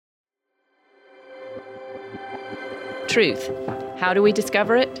truth? How do we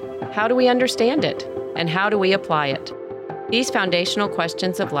discover it? How do we understand it? And how do we apply it? These foundational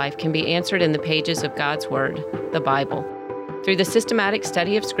questions of life can be answered in the pages of God's Word, the Bible. Through the systematic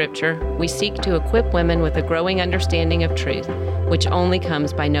study of Scripture, we seek to equip women with a growing understanding of truth, which only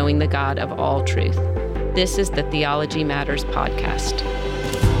comes by knowing the God of all truth. This is the Theology Matters podcast.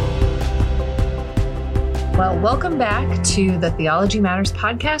 Well, welcome back to the Theology Matters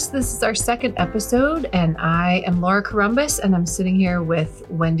podcast. This is our second episode, and I am Laura Corumbus, and I'm sitting here with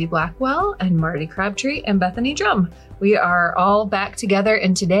Wendy Blackwell and Marty Crabtree and Bethany Drum. We are all back together,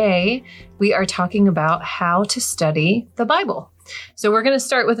 and today we are talking about how to study the Bible. So we're going to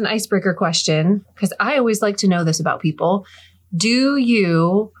start with an icebreaker question, because I always like to know this about people. Do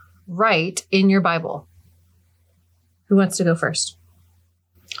you write in your Bible? Who wants to go first?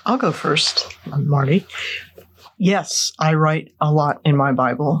 I'll go first. I'm Marty. Yes, I write a lot in my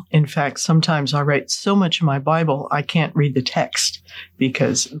Bible. In fact, sometimes I write so much in my Bible, I can't read the text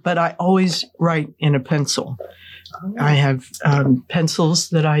but I always write in a pencil. I have pencils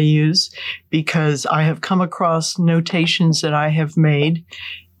that I use because I have come across notations that I have made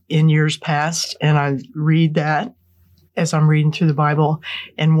in years past, and I read that as I'm reading through the Bible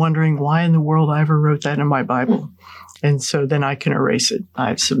and wondering why in the world I ever wrote that in my Bible. And so then I can erase it. I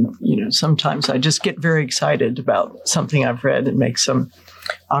have some, sometimes I just get very excited about something I've read and make some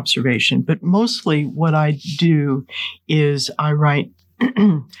observation. But mostly what I do is I write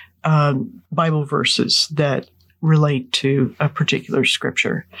Bible verses that relate to a particular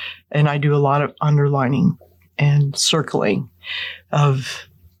scripture. And I do a lot of underlining and circling of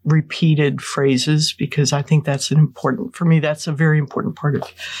repeated phrases, because I think that's for me, that's a very important part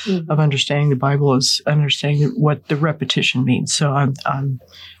of understanding the Bible, is understanding what the repetition means. So I'm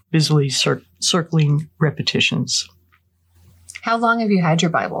busily circling repetitions. How long have you had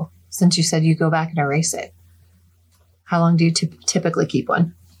your Bible? Since you said you go back and erase it. How long do you typically keep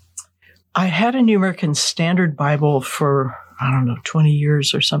one? I had a New American Standard Bible for 20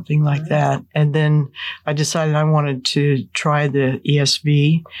 years or something like that. And then I decided I wanted to try the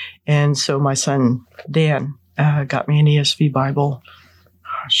ESV. And so my son, Dan, got me an ESV Bible,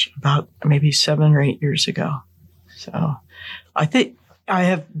 about maybe 7 or 8 years ago. So I think I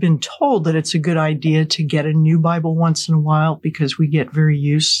have been told that it's a good idea to get a new Bible once in a while because we get very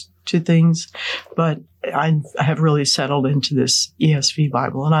used to things. But I have really settled into this ESV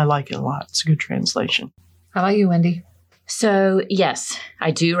Bible, and I like it a lot. It's a good translation. How about you, Wendy? So, yes,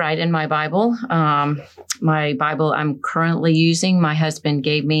 I do write in my Bible. My Bible I'm currently using, my husband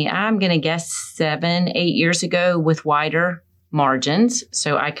gave me, I'm going to guess 7, 8 years ago, with wider margins,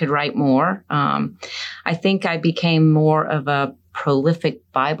 so I could write more. I think I became more of a prolific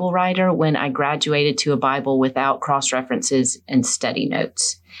Bible writer when I graduated to a Bible without cross-references and study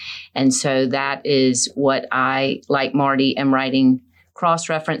notes. And so that is what I, like Marty, am writing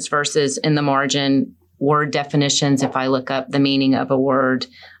cross-reference verses in the margin, word definitions if I look up the meaning of a word,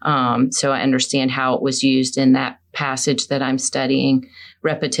 so I understand how it was used in that passage that I'm studying.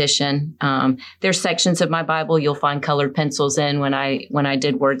 Repetition. There's sections of my Bible you'll find colored pencils in when I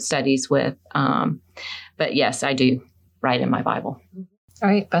did word studies with. But yes, I do write in my Bible. All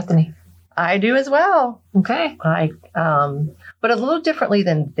right, Bethany. I do as well. Okay. But a little differently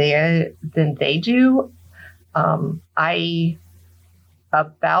than they do.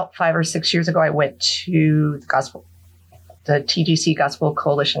 About 5 or 6 years ago, I went to the TGC Gospel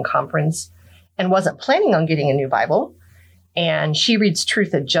Coalition Conference, and wasn't planning on getting a new Bible. And She Reads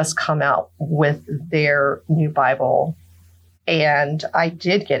Truth had just come out with their new Bible, and I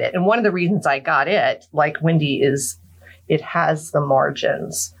did get it. And one of the reasons I got it, like Wendy, is it has the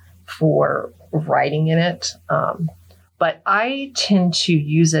margins for writing in it. But I tend to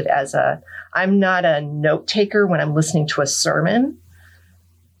use it I'm not a note taker when I'm listening to a sermon.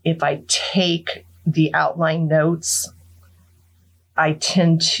 If I take the outline notes, I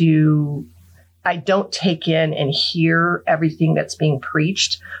don't take in and hear everything that's being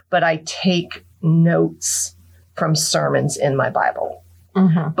preached, but I take notes from sermons in my Bible.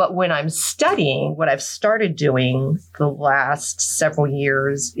 Mm-hmm. But when I'm studying, what I've started doing the last several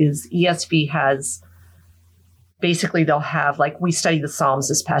years is ESV has, basically they'll have, like we studied the Psalms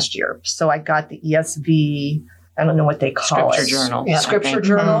this past year. So I got the ESV, I don't know what they call Scripture Journal. Yeah, Scripture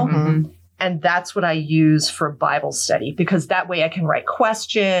Journal. Mm-hmm. And that's what I use for Bible study, because that way I can write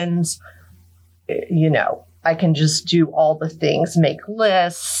questions. I can just do all the things, make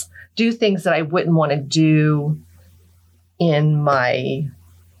lists, do things that I wouldn't want to do in my,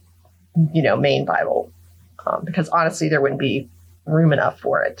 main Bible, because honestly, there wouldn't be room enough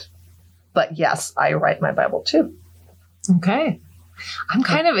for it. But yes, I write my Bible too. Okay. I'm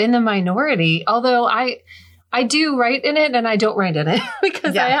kind of in the minority, although I I do write in it and I don't write in it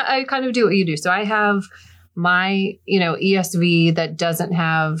because I kind of do what you do. So I have my, ESV that doesn't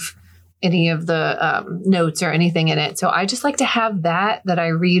have any of the notes or anything in it. So I just like to have that I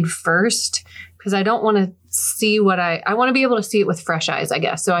read first because I don't want to see I want to be able to see it with fresh eyes, I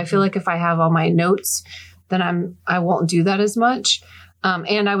guess. So I feel like if I have all my notes, then I won't do that as much.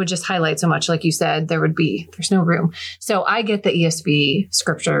 And I would just highlight so much, like you said, there's no room. So I get the ESV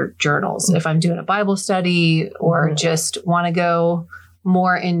scripture journals if I'm doing a Bible study or just want to go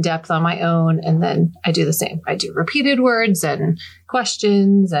more in depth on my own. And then I do the same. I do repeated words and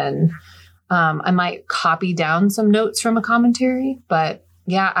questions, and I might copy down some notes from a commentary. But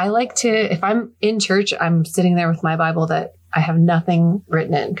yeah, I like to, if I'm in church, I'm sitting there with my Bible that I have nothing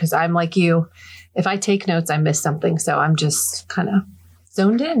written in because I'm like you. If I take notes, I miss something. So I'm just kind of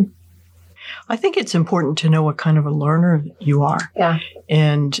zoned in. I think it's important to know what kind of a learner you are. Yeah.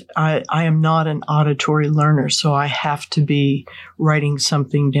 And I am not an auditory learner, so I have to be writing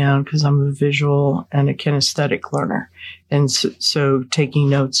something down because I'm a visual and a kinesthetic learner. And so taking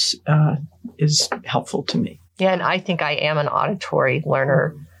notes is helpful to me. Yeah, and I think I am an auditory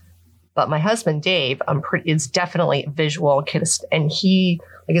learner. But my husband, Dave, is definitely visual, and he,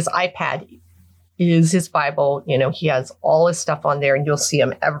 like his iPad is his Bible. He has all his stuff on there, and you'll see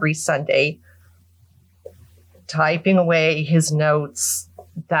him every Sunday typing away his notes.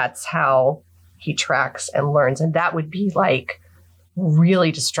 That's how he tracks and learns. And that would be like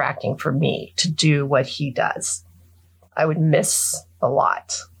really distracting for me to do what he does. I would miss a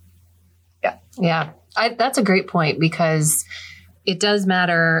lot. Yeah. Yeah. That's a great point because it does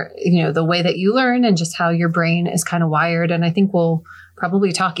matter, the way that you learn and just how your brain is kind of wired. And I think we'll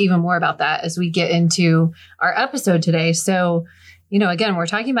probably talk even more about that as we get into our episode today. So, again, we're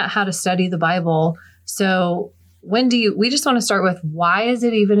talking about how to study the Bible. So we just want to start with, why is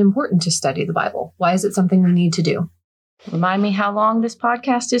it even important to study the Bible? Why is it something we need to do? Remind me how long this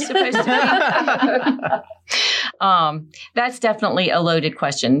podcast is supposed to be. That's definitely a loaded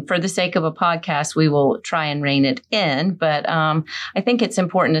question. For the sake of a podcast, we will try and rein it in. But I think it's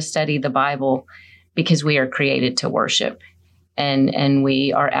important to study the Bible because we are created to worship, and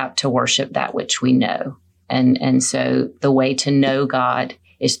we are apt to worship that which we know. And so the way to know God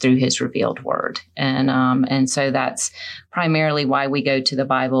is through his revealed word. And so that's primarily why we go to the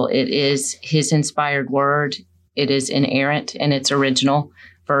Bible. It is his inspired word. It is inerrant in its original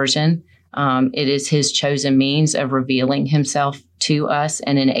version. It is his chosen means of revealing himself to us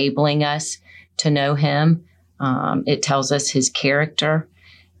and enabling us to know him. It tells us his character.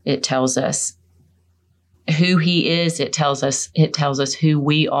 It tells us who he is. It tells us who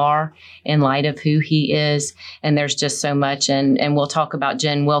we are in light of who he is. And there's just so much. And we'll talk about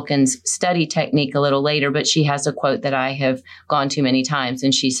Jen Wilkins' study technique a little later, but she has a quote that I have gone to many times.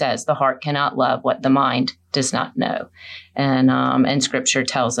 And she says, "The heart cannot love what the mind does not know." And scripture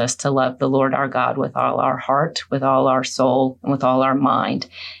tells us to love the Lord our God with all our heart, with all our soul, and with all our mind.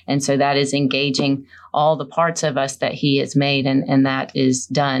 And so that is engaging all the parts of us that he has made. And that is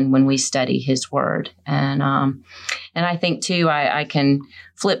done when we study his word. And I think too, I can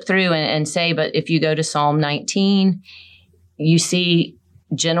flip through and say, but if you go to Psalm 19, you see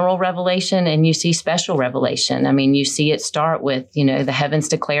general revelation and you see special revelation. I mean, you see it start with, the heavens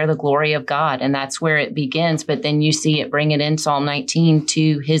declare the glory of God, and that's where it begins. But then you see it bring it in Psalm 19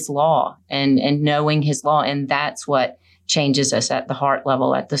 to his law and knowing his law. And that's what changes us at the heart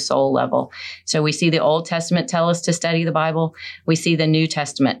level, at the soul level. So we see the Old Testament tell us to study the Bible. We see the New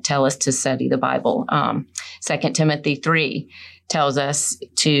Testament tell us to study the Bible. 2 Timothy 3 tells us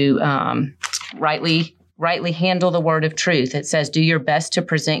to rightly handle the word of truth. It says, "Do your best to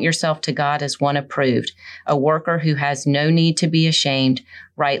present yourself to God as one approved, a worker who has no need to be ashamed,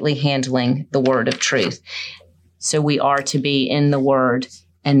 rightly handling the word of truth." So we are to be in the word,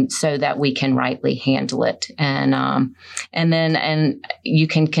 and so that we can rightly handle it. And you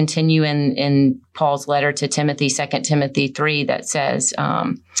can continue in Paul's letter to Timothy, 2 Timothy 3, that says,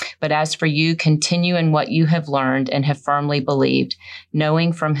 "But as for you, continue in what you have learned and have firmly believed,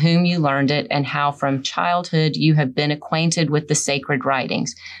 knowing from whom you learned it and how from childhood you have been acquainted with the sacred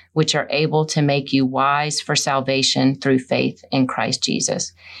writings, which are able to make you wise for salvation through faith in Christ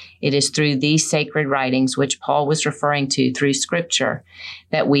Jesus." It is through these sacred writings, which Paul was referring to through scripture,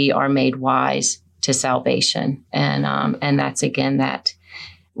 that we are made wise to salvation. And that's, again, that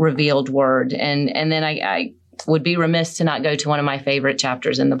revealed word. And then I would be remiss to not go to one of my favorite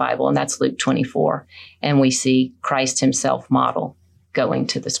chapters in the Bible, and that's Luke 24. And we see Christ himself model going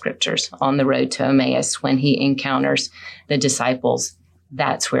to the scriptures on the road to Emmaus when he encounters the disciples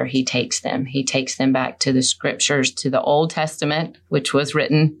that's where he takes them. He takes them back to the scriptures, to the Old Testament, which was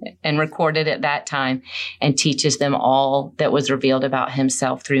written and recorded at that time, and teaches them all that was revealed about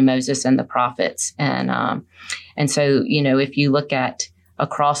himself through Moses and the prophets. And so, if you look at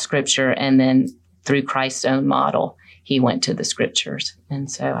across scripture and then through Christ's own model, he went to the scriptures. And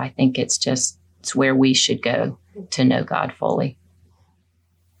so I think it's where we should go to know God fully.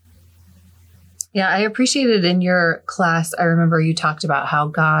 Yeah, I appreciated in your class, I remember you talked about how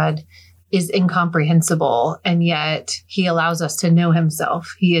God is incomprehensible, and yet he allows us to know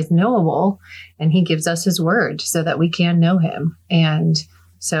himself. He is knowable, and he gives us his word so that we can know him. And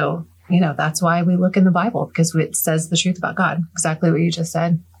so, that's why we look in the Bible, because it says the truth about God, exactly what you just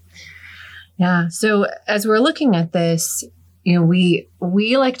said. Yeah. So as we're looking at this, we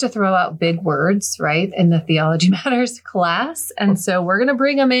like to throw out big words, right, in the Theology Matters class. And so we're going to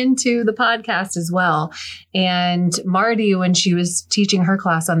bring them into the podcast as well. And Marty, when she was teaching her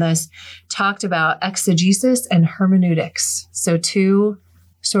class on this, talked about exegesis and hermeneutics. So two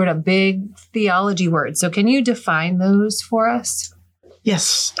sort of big theology words. So can you define those for us?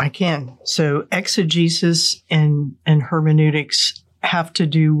 Yes, I can. So exegesis and hermeneutics have to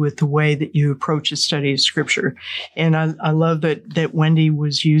do with the way that you approach a study of Scripture. And I love that Wendy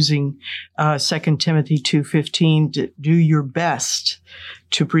was using 2 Timothy 2:15 to do your best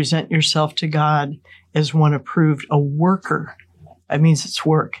to present yourself to God as one approved, a worker. That means it's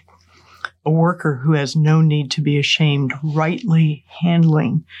work. A worker who has no need to be ashamed, rightly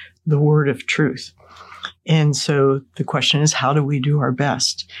handling the word of truth. And so the question is, how do we do our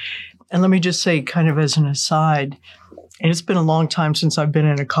best? And let me just say, kind of as an aside, and it's been a long time since I've been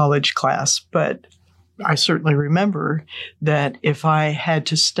in a college class, but I certainly remember that if I had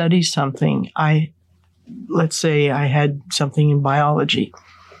to study something, let's say I had something in biology,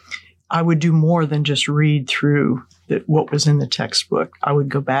 I would do more than just read through what was in the textbook. I would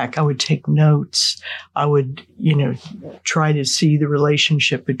go back, I would take notes, I would, try to see the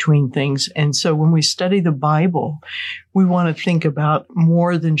relationship between things. And so when we study the Bible, we want to think about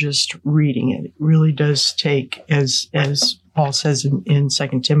more than just reading it. It really does take, as Paul says in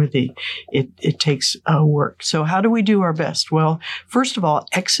 2 Timothy, it takes work. So how do we do our best? Well, first of all,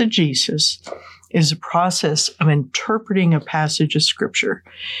 exegesis is a process of interpreting a passage of Scripture.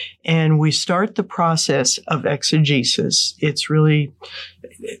 And we start the process of exegesis. It's really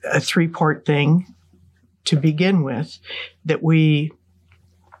a three-part thing to begin with, that we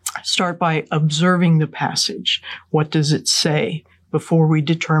start by observing the passage. What does it say? Before we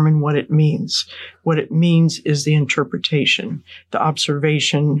determine what it means. What it means is the interpretation. The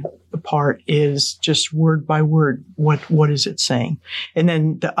observation part is just word by word. What is it saying? And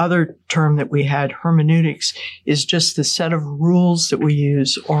then the other term that we had, hermeneutics, is just the set of rules that we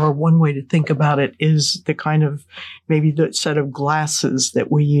use, or one way to think about it is the kind of, maybe the set of glasses that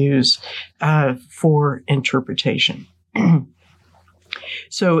we use for interpretation.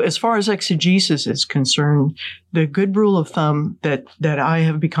 So as far as exegesis is concerned, the good rule of thumb that I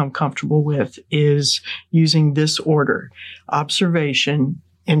have become comfortable with is using this order: observation,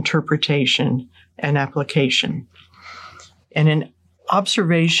 interpretation, and application. And in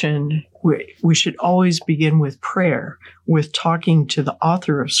observation, we should always begin with prayer, with talking to the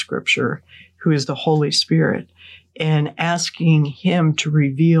author of Scripture, who is the Holy Spirit, and asking him to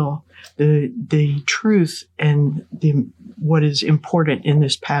reveal the truth and what is important in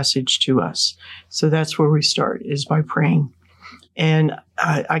this passage to us. So that's where we start, is by praying. And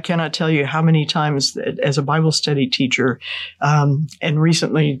I cannot tell you how many times that as a Bible study teacher, and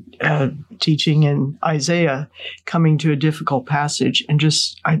recently teaching in Isaiah, coming to a difficult passage and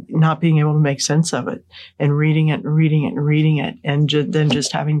just not being able to make sense of it, and reading it and reading it and reading it, and then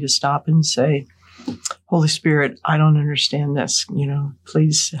just having to stop and say, Holy Spirit, I don't understand this,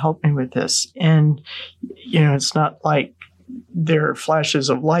 please help me with this. And, it's not like there are flashes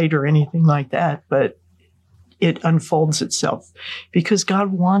of light or anything like that, but it unfolds itself because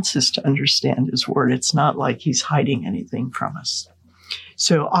God wants us to understand his word. It's not like he's hiding anything from us.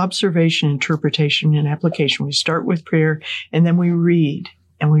 So observation, interpretation, and application. We start with prayer, and then we read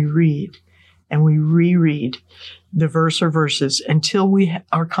and we read and we reread the verse or verses until we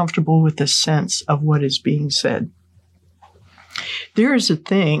are comfortable with the sense of what is being said. There is a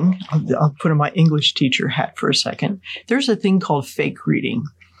thing, I'll put on my English teacher hat for a second. There's a thing called fake reading.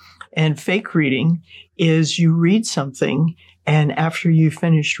 And fake reading is you read something, and after you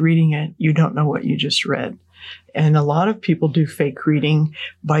finished reading it, you don't know what you just read. And a lot of people do fake reading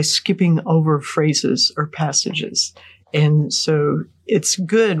by skipping over phrases or passages. And so it's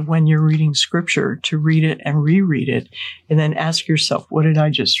good when you're reading Scripture to read it and reread it, and then ask yourself, what did I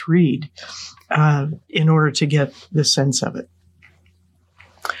just read, in order to get the sense of it.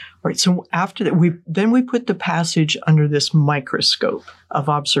 Right. So after that, we put the passage under this microscope of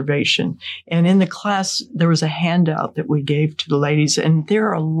observation. And in the class, there was a handout that we gave to the ladies, and there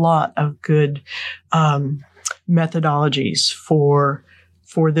are a lot of good methodologies for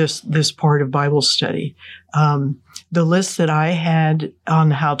this part of Bible study. The list that I had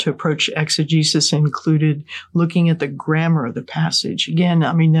on how to approach exegesis included looking at the grammar of the passage. Again,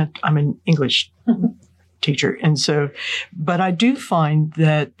 I'm an English teacher. And so, but I do find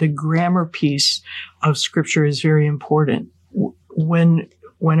that the grammar piece of Scripture is very important. When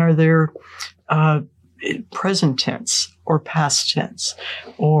are there present tense or past tense,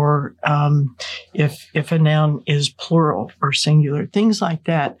 or if a noun is plural or singular, things like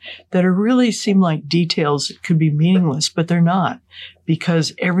that are really seem like details that could be meaningless, but they're not,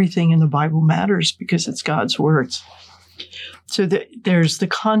 because everything in the Bible matters because it's God's words. So there's the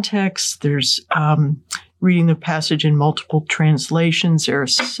context, there's reading the passage in multiple translations. There are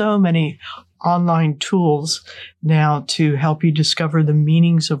so many online tools now to help you discover the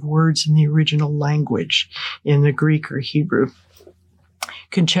meanings of words in the original language, in the Greek or Hebrew. You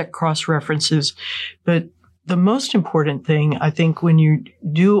can check cross-references. But the most important thing, I think, when you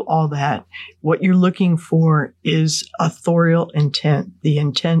do all that, what you're looking for is authorial intent, the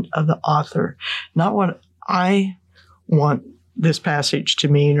intent of the author, not what I want this passage to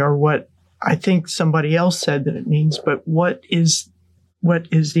mean or what I think somebody else said that it means, but what is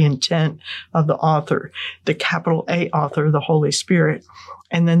the intent of the author, the capital A author, the Holy Spirit,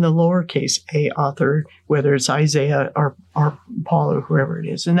 and then the lowercase a author, whether it's Isaiah or Paul or whoever it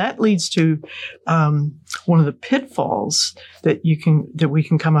is. And that leads to one of the pitfalls that we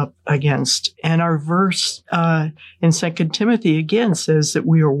can come up against. And our verse in 2 Timothy again says that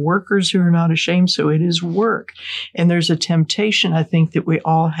we are workers who are not ashamed, so it is work. And there's a temptation, I think, that we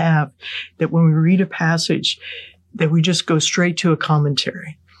all have, that when we read a passage, that we just go straight to a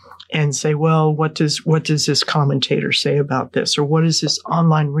commentary and say, well, what does this commentator say about this? Or what does this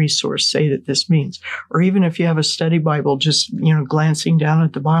online resource say that this means? Or even if you have a study Bible, just, glancing down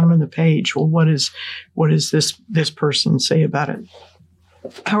at the bottom of the page, well, what does this person say about it?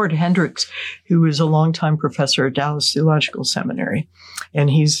 Howard Hendricks, who is a longtime professor at Dallas Theological Seminary, and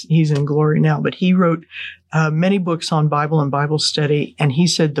he's in glory now, but he wrote many books on Bible and Bible study, and he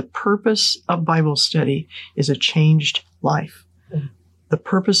said the purpose of Bible study is a changed life. The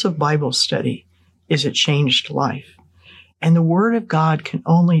purpose of Bible study is a changed life. And the Word of God can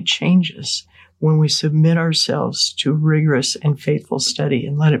only change us when we submit ourselves to rigorous and faithful study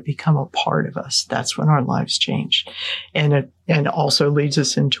and let it become a part of us. That's when our lives change. And it also leads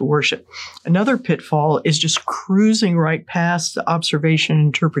us into worship. Another pitfall is just cruising right past the observation and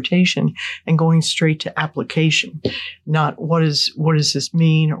interpretation and going straight to application. Not what does this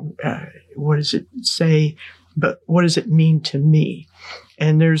mean? Or, what does it say? But what does it mean to me?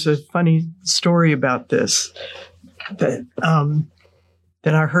 And there's a funny story about this that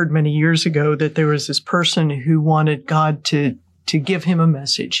I heard many years ago, that there was this person who wanted God to give him a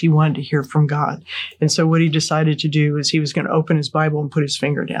message. He wanted to hear from God. And so what he decided to do is he was going to open his Bible and put his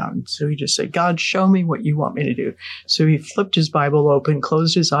finger down. So he just said, God, show me what you want me to do. So he flipped his Bible open,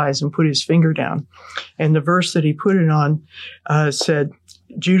 closed his eyes, and put his finger down. And the verse that he put it on said,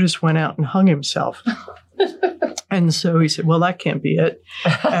 Judas went out and hung himself. And so he said, well, that can't be it.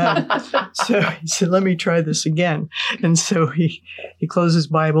 So he said, let me try this again. And so he closed his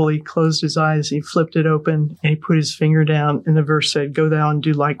Bible, he closed his eyes, he flipped it open, and he put his finger down, and the verse said, go thou and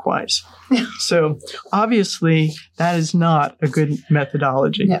do likewise. So obviously, that is not a good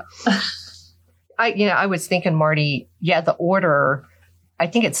methodology. Yeah. I was thinking, Marty, the order, I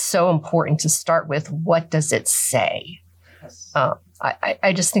think it's so important to start with, what does it say? Yes.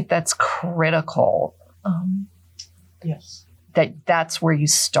 I just think that's critical. Yes. That's where you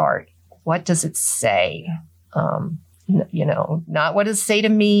start. What does it say? Not what does it say to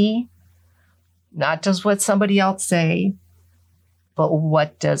me, not just what somebody else say, but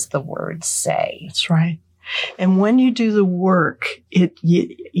what does the Word say? That's right. And when you do the work,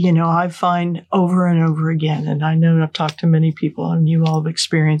 I find over and over again, and I know I've talked to many people and you all have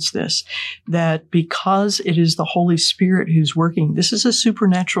experienced this, that because it is the Holy Spirit who's working, this is a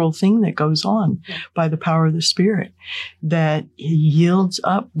supernatural thing that goes on by the power of the Spirit, that yields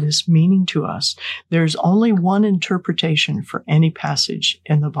up this meaning to us. There's only one interpretation for any passage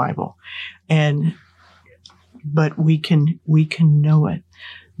in the Bible, but we can know it.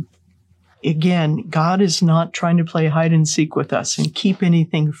 Again, God is not trying to play hide and seek with us and keep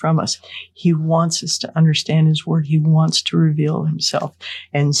anything from us. He wants us to understand His Word. He wants to reveal Himself.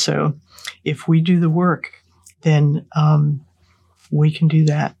 And so if we do the work, then we can do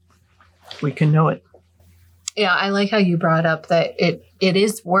that. We can know it. Yeah, I like how you brought up that it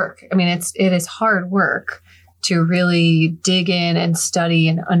is work. I mean, it is hard work to really dig in and study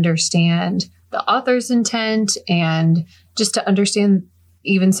and understand the author's intent, and just to understand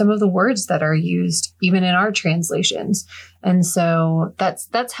even some of the words that are used, even in our translations. And so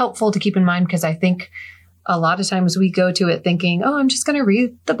that's helpful to keep in mind, because I think a lot of times we go to it thinking, oh, I'm just going to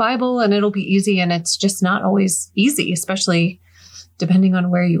read the Bible and it'll be easy. And it's just not always easy, especially depending on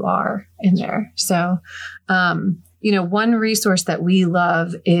where you are in there. So, one resource that we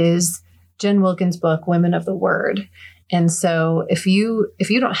love is Jen Wilkins' book, Women of the Word. And so if you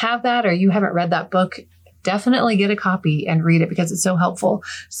don't have that, or you haven't read that book, definitely get a copy and read it, because it's so helpful.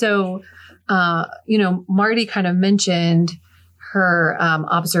 So, Marty kind of mentioned her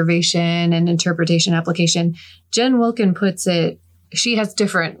observation and interpretation application. Jen Wilkin puts it, she has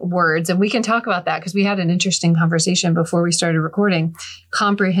different words, and we can talk about that because we had an interesting conversation before we started recording: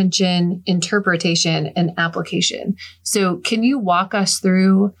 comprehension, interpretation, and application. So can you walk us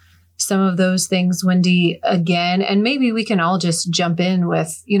through some of those things, Wendy, again? And maybe we can all just jump in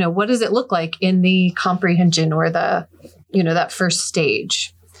with, what does it look like in the comprehension, or the, that first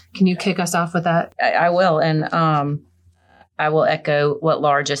stage? Can you kick us off with that? I will. And I will echo what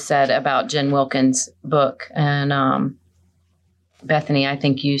Laura just said about Jen Wilkins' book. And Bethany, I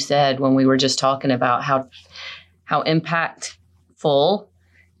think you said when we were just talking about how impactful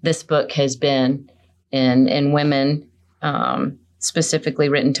this book has been in women, specifically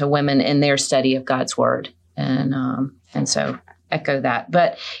written to women in their study of God's Word. And so echo that.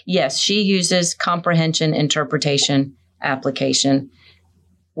 But yes, she uses comprehension, interpretation, application,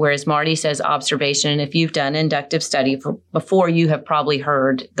 whereas Marty says observation. And if you've done inductive study before, you have probably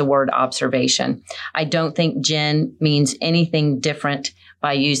heard the word observation. I don't think Jen means anything different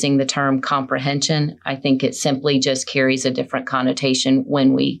by using the term comprehension. I think it simply just carries a different connotation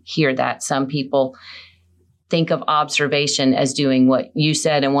when we hear that. Some people think of observation as doing what you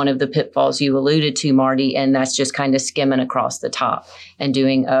said, and one of the pitfalls you alluded to, Marty, and that's just kind of skimming across the top and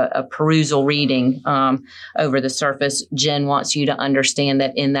doing a perusal reading over the surface. Jen wants you to understand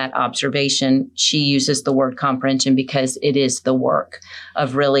that in that observation, she uses the word comprehension because it is the work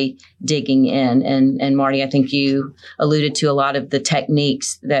of really digging in. And Marty, I think you alluded to a lot of the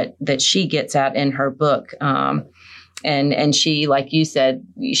techniques that she gets at in her book. And she, like you said,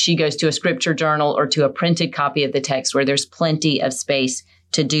 she goes to a scripture journal or to a printed copy of the text where there's plenty of space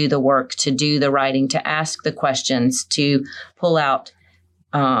to do the work, to do the writing, to ask the questions, to pull out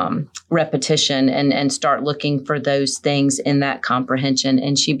repetition and start looking for those things in that comprehension.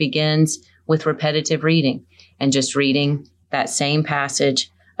 And she begins with repetitive reading and just reading that same passage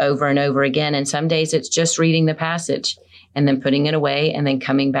over and over again. And some days it's just reading the passage and then putting it away and then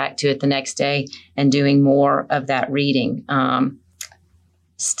coming back to it the next day and doing more of that reading.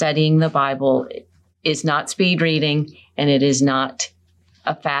 Studying the Bible is not speed reading, and it is not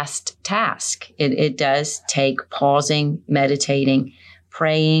a fast task. It does take pausing, meditating,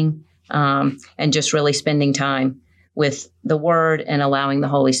 praying, and just really spending time with the Word and allowing the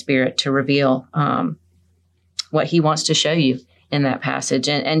Holy Spirit to reveal what He wants to show you in that passage.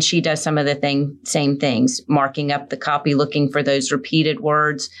 And she does some of the same things, marking up the copy, looking for those repeated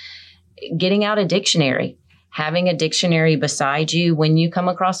words, getting out a dictionary, having a dictionary beside you when you come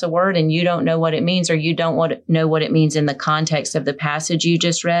across a word and you don't know what it means, or you don't know what it means in the context of the passage you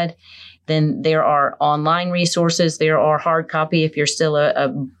just read. Then there are online resources. There are hard copy if you're still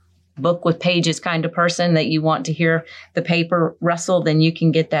a book with pages kind of person that you want to hear the paper rustle, then you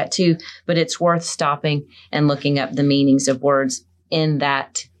can get that too. But it's worth stopping and looking up the meanings of words in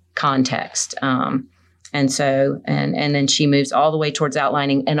that context. And then she moves all the way towards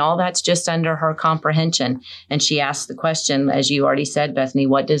outlining, and all that's just under her comprehension. And she asks the question, as you already said, Bethany,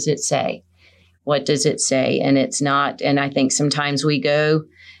 what does it say? What does it say? And it's not, and I think sometimes we go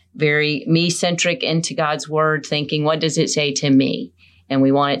very me-centric into God's Word, thinking, what does it say to me? And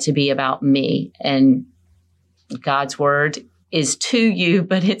we want it to be about me. And God's Word is to you,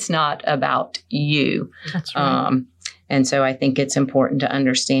 but it's not about you. That's right. And so I think it's important to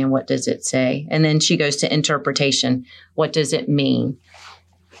understand, what does it say? And then she goes to interpretation. What does it mean?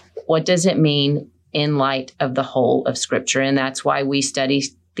 What does it mean in light of the whole of Scripture? And that's why we study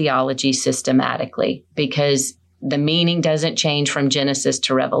theology systematically, because the meaning doesn't change from Genesis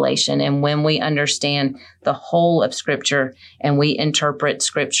to Revelation. And when we understand the whole of Scripture and we interpret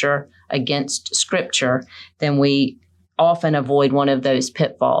Scripture against Scripture, then we often avoid one of those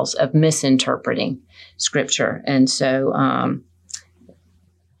pitfalls of misinterpreting Scripture. And so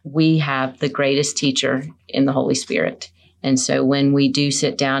we have the greatest teacher in the Holy Spirit. And so when we do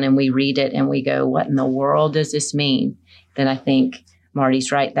sit down and we read it and we go, what in the world does this mean? Then I think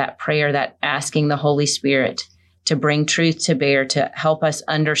Marty's right. That prayer, that asking the Holy Spirit to bring truth to bear, to help us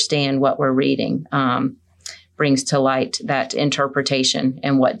understand what we're reading, brings to light that interpretation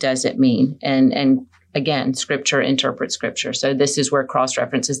and what does it mean. And again, Scripture interprets Scripture. So this is where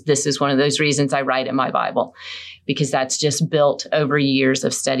cross-references, this is one of those reasons I write in my Bible, because that's just built over years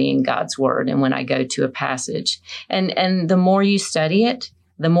of studying God's Word. And when I go to a passage, and the more you study it,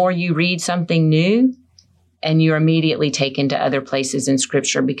 the more you read something new, and you're immediately taken to other places in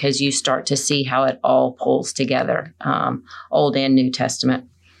Scripture because you start to see how it all pulls together, Old and New Testament.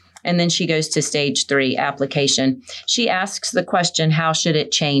 And then she goes to stage 3, application. She asks the question, how should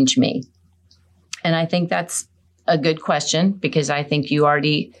it change me? And I think that's a good question, because I think you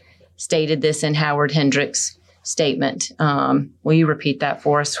already stated this in Howard Hendricks' statement. Will you repeat that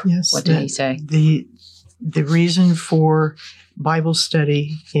for us? Yes. What did he say? The reason for Bible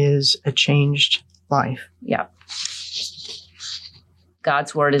study is a changed life. Yeah.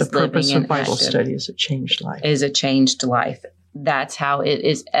 God's Word is the purpose living and of Bible active. study is a changed life. Is a changed life. That's how it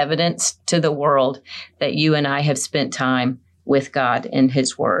is evidence to the world that you and I have spent time with God in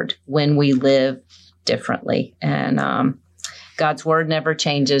His Word when we live differently. And God's Word never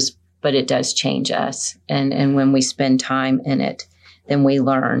changes, but it does change us. And when we spend time in it, then we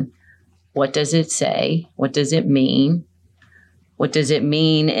learn, what does it say? What does it mean? What does it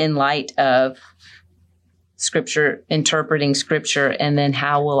mean in light of Scripture, interpreting Scripture? And then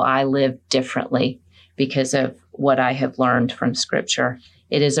how will I live differently because of what I have learned from Scripture?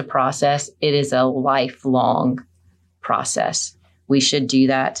 It is a process. It is a lifelong process. We should do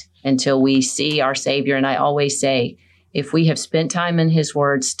that until we see our Savior. And I always say, if we have spent time in His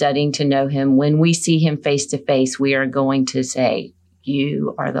Word, studying to know Him, when we see Him face to face, we are going to say,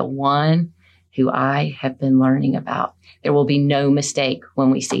 you are the one who I have been learning about. There will be no mistake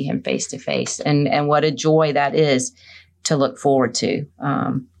when we see Him face to face. And what a joy that is to look forward to.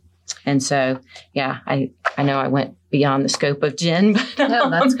 And so, yeah, I know I went beyond the scope of Jen, but No,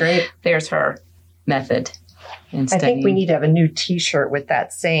 that's great. There's her method in I studying. think we need to have a new T-shirt with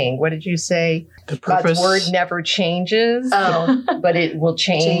that saying. What did you say? The purpose. God's Word never changes, Oh, but it will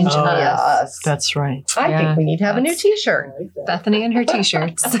change Oh, us. That's right. I Yeah. think we need to have a new T-shirt. Bethany and her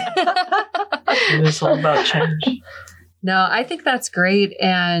t-shirts. It is all about change. No, I think that's great.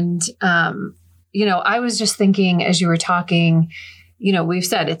 And, I was just thinking as you were talking, we've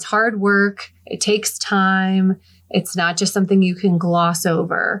said it's hard work. It takes time. It's not just something you can gloss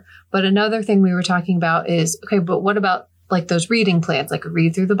over. But another thing we were talking about is, okay, but what about like those reading plans, like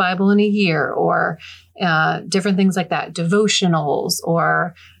read through the Bible in a year, or different things like that, devotionals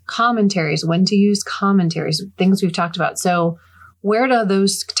or commentaries, when to use commentaries, things we've talked about. So where do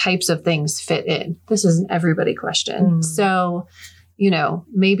those types of things fit in? This is an everybody question. So,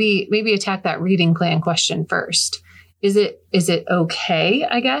 maybe attack that reading plan question first. Is it okay,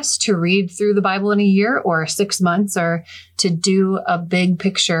 I guess, to read through the Bible in a year or 6 months, or to do a big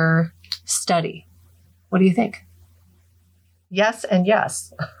picture study? What do you think? Yes and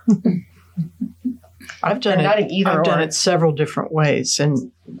yes. I've done They're it. not an either I've done or. it several different ways,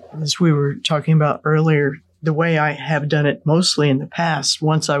 and as we were talking about earlier, the way I have done it mostly in the past,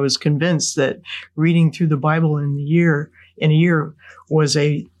 once I was convinced that reading through the Bible in a year was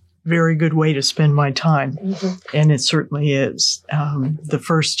a very good way to spend my time, and it certainly is. The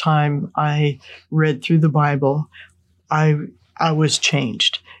first time I read through the Bible, I was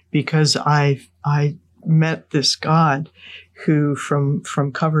changed because I met this God who from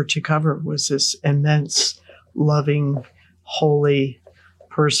cover to cover was this immense, loving, holy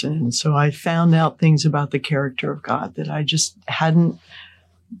person. And so I found out things about the character of God that I just hadn't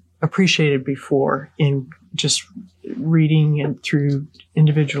appreciated before in just reading and through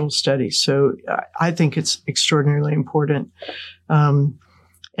individual studies. So I think it's extraordinarily important. And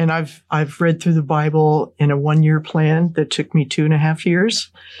I've read through the Bible in a 1-year plan that took me 2.5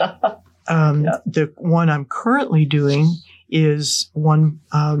 years. The one I'm currently doing is one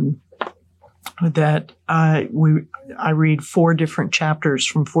that I read 4 different chapters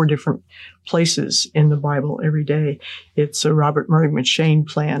from 4 different places in the Bible every day. It's a Robert Murray McCheyne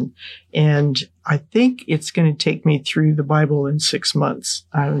plan, and I think it's going to take me through the Bible in 6 months.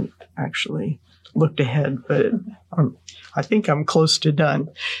 I haven't actually looked ahead, but I think I'm close to done.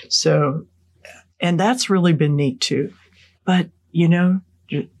 So, and that's really been neat too. But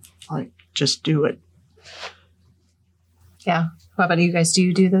just do it. Yeah. What about you guys? Do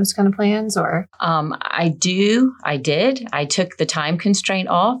you do those kind of plans, or? I did. I took the time constraint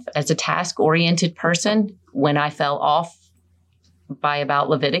off as a task-oriented person when I fell off by about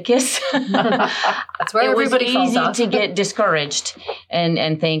Leviticus. That's where it was everybody falls easy off. to get discouraged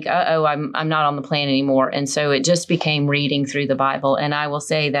and think, I'm not on the plan anymore. And so it just became reading through the Bible. And I will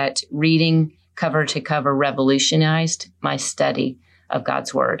say that reading cover to cover revolutionized my study of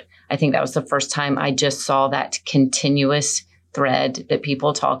God's word. I think that was the first time I just saw that continuous thread that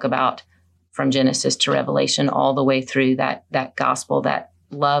people talk about from Genesis to Revelation, all the way through that gospel, that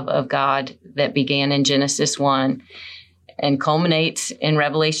love of God that began in Genesis 1 and culminates in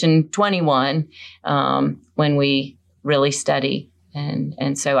Revelation 21 when we really study.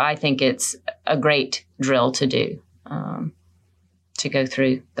 And so I think it's a great drill to do, to go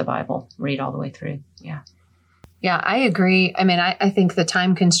through the Bible, read all the way through. Yeah. Yeah, I agree. I mean, I think the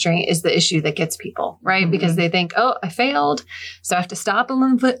time constraint is the issue that gets people, right? Mm-hmm. Because they think, oh, I failed, so I have to stop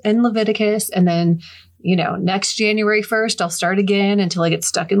in Leviticus, and then, next January 1st, I'll start again until I get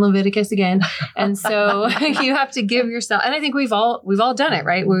stuck in Leviticus again. And so you have to give yourself, and I think we've all done it,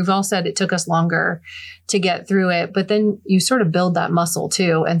 right? We've all said it took us longer to get through it, but then you sort of build that muscle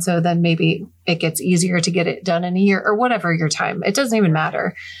too. And so then maybe it gets easier to get it done in a year or whatever your time. It doesn't even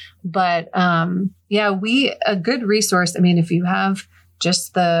matter. But a good resource. I mean, if you have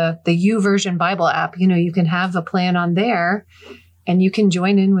just the YouVersion Bible app, you can have a plan on there and you can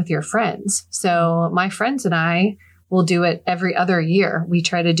join in with your friends. So my friends and I will do it every other year. We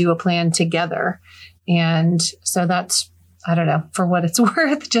try to do a plan together. And so that's, I don't know, for what it's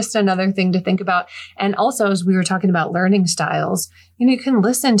worth, just another thing to think about. And also, as we were talking about learning styles, you can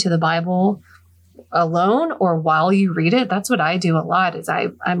listen to the Bible alone or while you read it. That's what I do a lot, is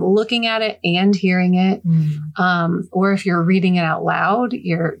I'm looking at it and hearing it. Or if you're reading it out loud,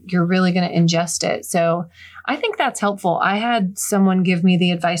 you're really going to ingest it. So I think that's helpful. I had someone give me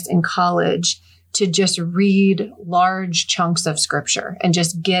the advice in college to just read large chunks of scripture and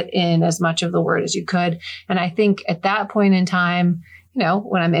just get in as much of the word as you could. And I think at that point in time,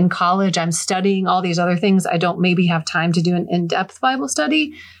 when I'm in college, I'm studying all these other things. I don't maybe have time to do an in-depth Bible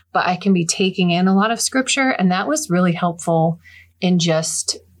study, but I can be taking in a lot of scripture. And that was really helpful in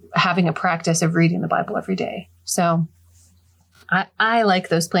just having a practice of reading the Bible every day. So I like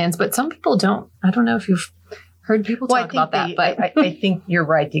those plans, but some people don't. I don't know if you've heard people talk about that, but I think you're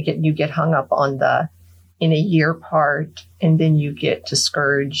right. You get hung up on in a year part, and then you get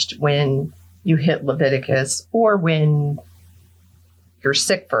discouraged when you hit Leviticus or when you're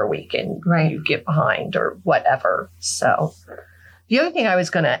sick for a week and you get behind or whatever. So the other thing I was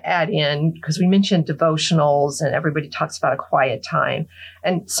going to add in, because we mentioned devotionals and everybody talks about a quiet time.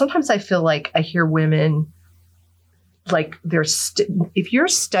 And sometimes I feel like I hear women, like if you're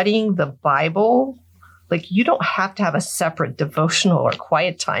studying the Bible, like you don't have to have a separate devotional or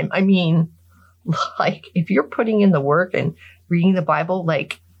quiet time. I mean, like if you're putting in the work and reading the Bible,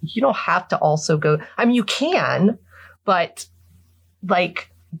 like you don't have to also go, I mean, you can, but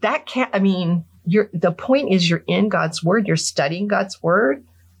like that can't, I mean, the point is you're in God's word, you're studying God's word.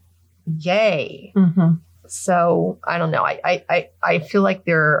 Yay. Mm-hmm. So I don't know. I feel like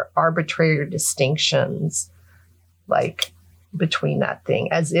there are arbitrary distinctions like between that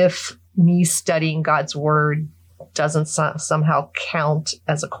thing, as if me studying God's word doesn't somehow count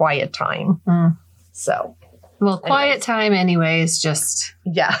as a quiet time. So, well, quiet time anyways, just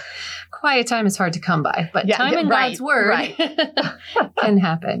yeah. Quiet time is hard to come by, but time in God's word can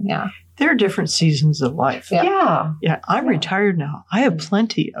happen. Yeah. There are different seasons of life. Yeah. I'm retired now. I have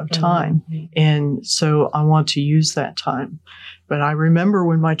plenty of time. And so I want to use that time. But I remember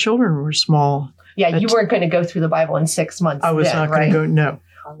when my children were small. Yeah, you weren't going to go through the Bible in 6 months. I was not going to go, no.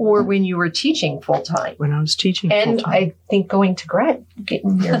 Or when you were teaching full time. When I was teaching full time. And I think going to grad,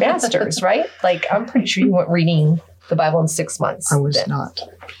 getting your master's, right? Like, I'm pretty sure you weren't reading the Bible in 6 months. I was not.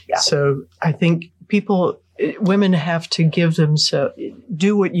 Yeah. So I think women have to give themselves,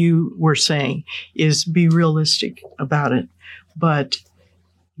 do what you were saying, is be realistic about it, but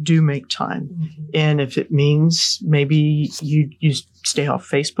do make time. Mm-hmm. And if it means maybe you stay off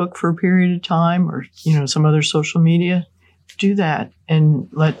Facebook for a period of time or, some other social media, do that and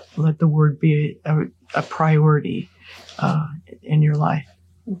let the word be a priority in your life.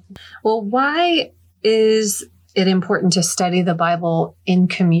 Well, why is it important to study the Bible in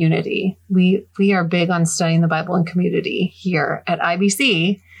community? We are big on studying the Bible in community here at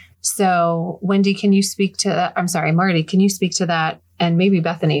IBC. So Wendy, can you speak to that? I'm sorry, Marty, can you speak to that? And maybe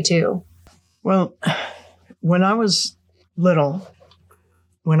Bethany too. Well, when I was little,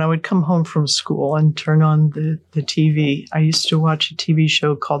 when I would come home from school and turn on the TV, I used to watch a TV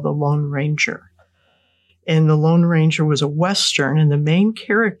show called The Lone Ranger. And The Lone Ranger was a Western, and the main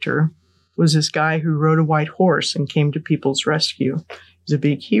character was this guy who rode a white horse and came to people's rescue. He was a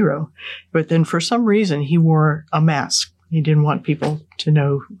big hero. But then for some reason, he wore a mask. He didn't want people to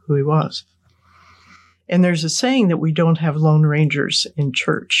know who he was. And there's a saying that we don't have Lone Rangers in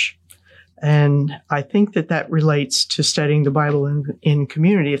church. And I think that relates to studying the Bible in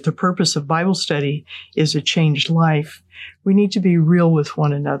community. If the purpose of Bible study is a changed life, we need to be real with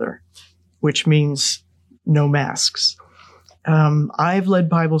one another, which means no masks. I've led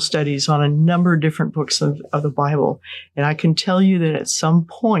Bible studies on a number of different books of the Bible, and I can tell you that at some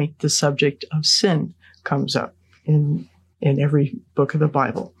point the subject of sin comes up in every book of the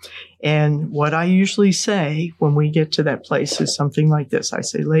Bible. And what I usually say when we get to that place is something like this. I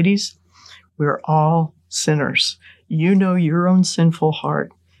say, ladies, we're all sinners. You know your own sinful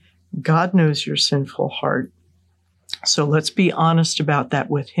heart. God knows your sinful heart. So let's be honest about that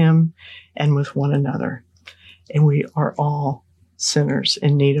with him and with one another. And we are all sinners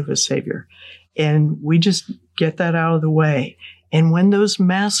in need of a Savior. And we just get that out of the way. And when those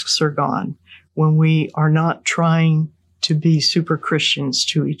masks are gone, when we are not trying to be super Christians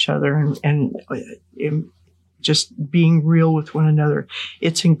to each other and just being real with one another,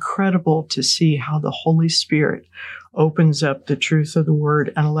 it's incredible to see how the Holy Spirit opens up the truth of the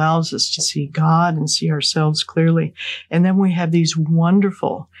Word and allows us to see God and see ourselves clearly. And then we have these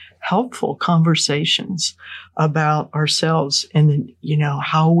wonderful, helpful conversations about ourselves and,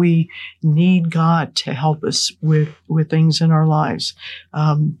 how we need God to help us with things in our lives.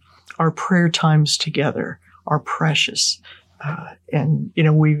 Our prayer times together are precious. And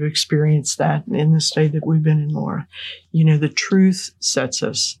we've experienced that in the state that we've been in, Laura. The truth sets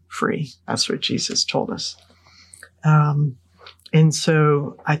us free. That's what Jesus told us. And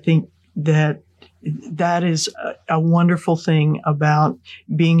so I think that is a wonderful thing about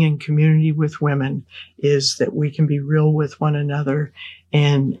being in community with women, is that we can be real with one another,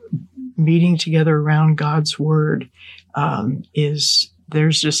 and meeting together around God's Word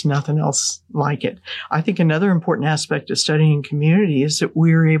there's just nothing else like it. I think another important aspect of studying community is that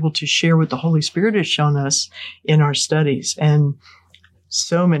we're able to share what the Holy Spirit has shown us in our studies. And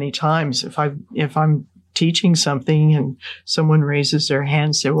so many times, if I'm teaching something and someone raises their hand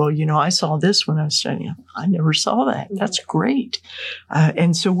and say, well, I saw this when I was studying. I never saw that. That's great.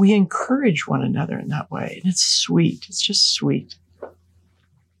 And so we encourage one another in that way. And it's sweet. It's just sweet.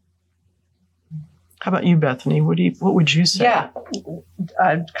 How about you, Bethany? What would you say? Yeah,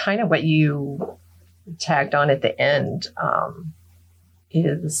 kind of what you tagged on at the end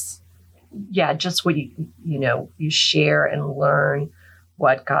is, just what you share and learn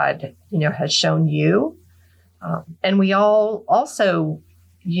what God, has shown you. And we all also,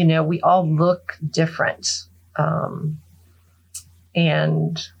 we all look different.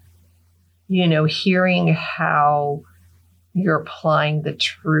 And, hearing how you're applying the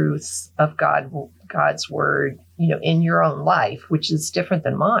truths of God's Word, in your own life, which is different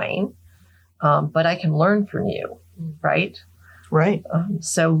than mine. But I can learn from you, right? Right.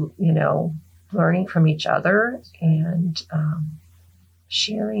 So, learning from each other and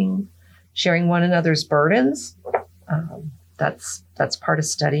sharing one another's burdens. That's part of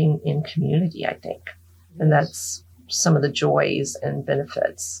studying in community, I think. And that's some of the joys and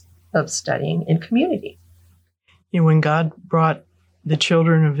benefits of studying in community. When God brought the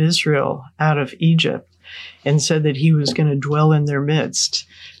children of Israel out of Egypt and said that he was going to dwell in their midst,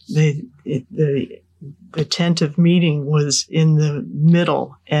 the tent of meeting was in the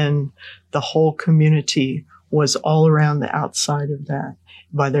middle, and the whole community was all around the outside of that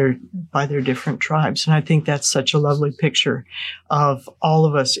by their different tribes. And I think that's such a lovely picture of all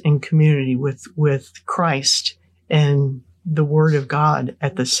of us in community with Christ and the Word of God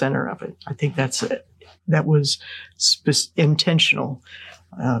at the center of it. I think that's it. That was intentional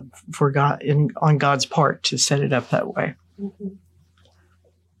for God on God's part to set it up that way.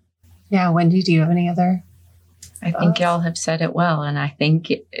 Yeah, Wendy, do you have any other? I think y'all have said it well, and I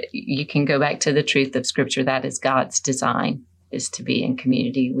think you can go back to the truth of Scripture. That is God's design, is to be in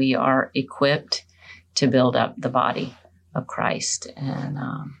community. We are equipped to build up the body of Christ,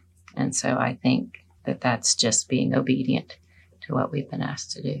 and so I think that's just being obedient to what we've been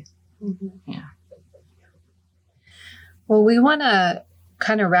asked to do. Mm-hmm. Yeah. Well, we want to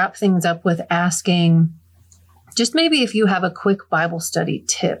kind of wrap things up with asking, just maybe if you have a quick Bible study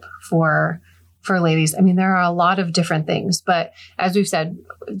tip for ladies. I mean, there are a lot of different things, but as we've said,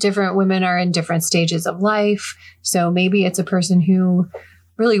 different women are in different stages of life. So maybe it's a person who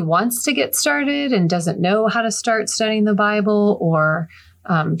really wants to get started and doesn't know how to start studying the Bible, or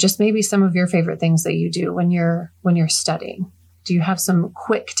just maybe some of your favorite things that you do when you're studying. Do you have some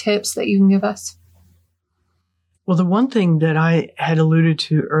quick tips that you can give us? Well, the one thing that I had alluded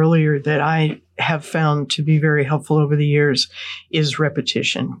to earlier that I have found to be very helpful over the years is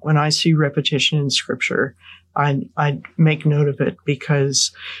repetition. When I see repetition in Scripture, I make note of it,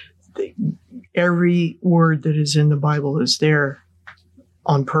 because every word that is in the Bible is there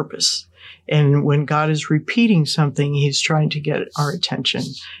on purpose. And when God is repeating something, he's trying to get our attention.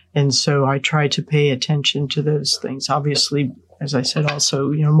 And so I try to pay attention to those things. Obviously, as I said, also,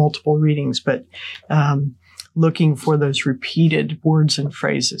 multiple readings, but looking for those repeated words and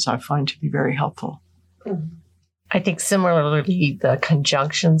phrases I find to be very helpful. I think similarly, the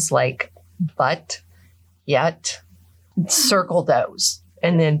conjunctions like but, yet, circle those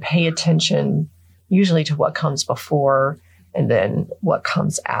and then pay attention usually to what comes before and then what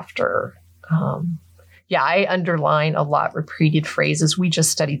comes after. I underline a lot repeated phrases. We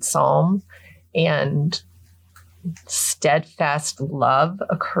just studied Psalm, and steadfast love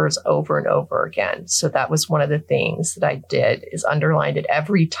occurs over and over again. So that was one of the things that I did, is underlined it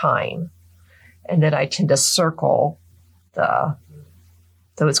every time. And then I tend to circle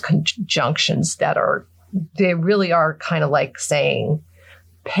those conjunctions they really are kind of like saying,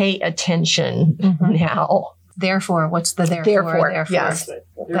 pay attention now. Therefore, what's the therefore? Yes.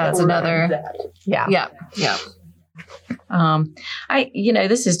 That's another. Yeah.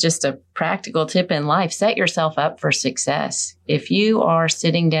 This is just a practical tip in life. Set yourself up for success. If you are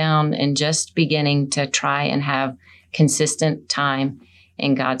sitting down and just beginning to try and have consistent time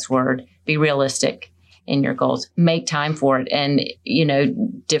in God's word, be realistic in your goals, make time for it. And,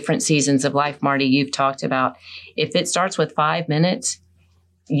 different seasons of life, Marty, you've talked about, if it starts with 5 minutes,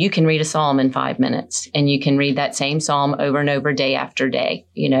 you can read a psalm in 5 minutes, and you can read that same psalm over and over, day after day.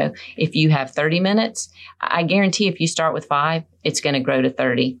 If you have 30 minutes, I guarantee if you start with 5, it's going to grow to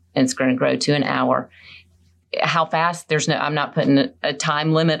 30, and it's going to grow to an hour. How fast? I'm not putting a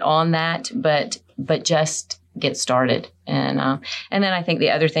time limit on that, but just get started. And then I think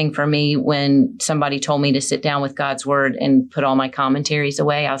the other thing for me, when somebody told me to sit down with God's word and put all my commentaries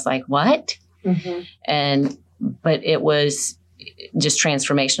away, I was like, what? But it was just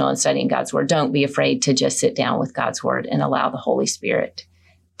transformational in studying God's word. Don't be afraid to just sit down with God's word and allow the Holy Spirit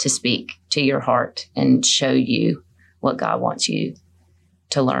to speak to your heart and show you what God wants you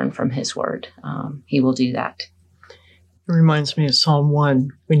to learn from his word. He will do that. It reminds me of Psalm 1,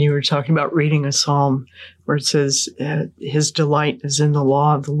 when you were talking about reading a psalm where it says, his delight is in the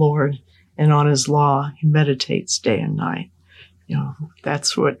law of the Lord, and on his law he meditates day and night.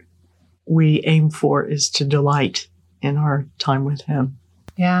 That's what we aim for, is to delight in our time with him.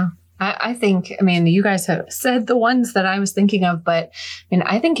 Yeah. I think, you guys have said the ones that I was thinking of, but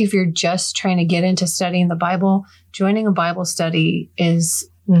I think if you're just trying to get into studying the Bible, joining a Bible study is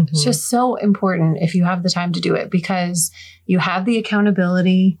just so important if you have the time to do it, because you have the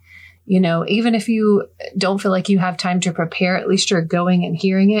accountability. Even if you don't feel like you have time to prepare, at least you're going and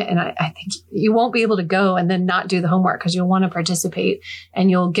hearing it. And I think you won't be able to go and then not do the homework, because you'll want to participate,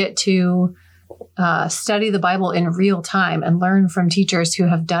 and you'll get to study the Bible in real time and learn from teachers who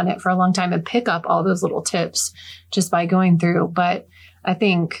have done it for a long time and pick up all those little tips just by going through. But I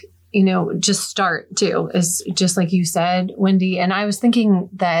think, just start too, is just like you said, Wendy. And I was thinking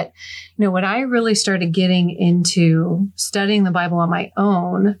that, when I really started getting into studying the Bible on my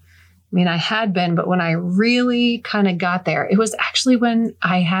own, I had been, but when I really kind of got there, it was actually when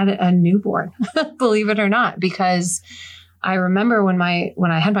I had a newborn, believe it or not, because I remember when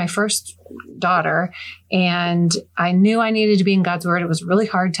I had my first daughter, and I knew I needed to be in God's word. It was a really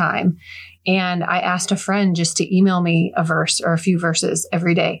hard time. And I asked a friend just to email me a verse or a few verses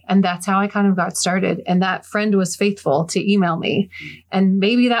every day. And that's how I kind of got started. And that friend was faithful to email me. And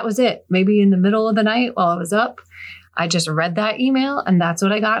maybe that was it. Maybe in the middle of the night while I was up, I just read that email, and that's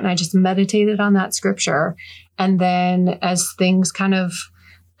what I got. And I just meditated on that scripture. And then as things kind of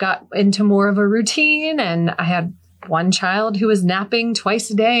got into more of a routine, and I had one child who was napping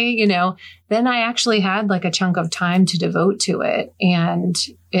twice a day, then I actually had like a chunk of time to devote to it. And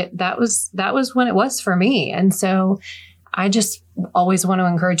that was when it was for me. And so I just always want to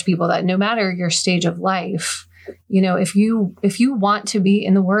encourage people that no matter your stage of life, if you want to be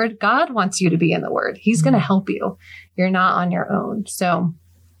in the word, God wants you to be in the word. He's going to help you. You're not on your own. So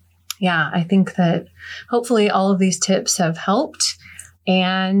yeah, I think that hopefully all of these tips have helped.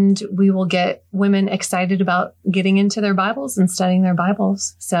 And we will get women excited about getting into their Bibles and studying their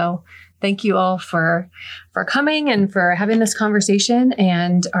Bibles. So thank you all for coming and for having this conversation.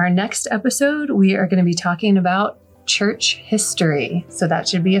 And our next episode, we are going to be talking about church history. So that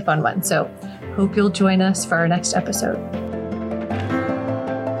should be a fun one. So hope you'll join us for our next episode.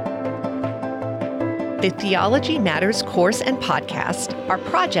 The Theology Matters course and podcast are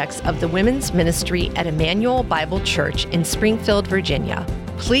projects of the women's ministry at Emmanuel Bible Church in Springfield, Virginia.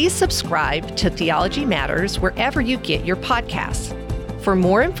 Please subscribe to Theology Matters wherever you get your podcasts. For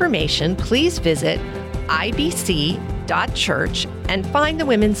more information, please visit ibc.church and find the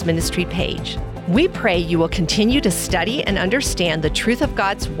women's ministry page. We pray you will continue to study and understand the truth of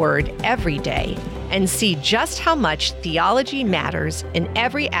God's Word every day and see just how much theology matters in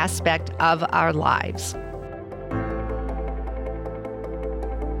every aspect of our lives.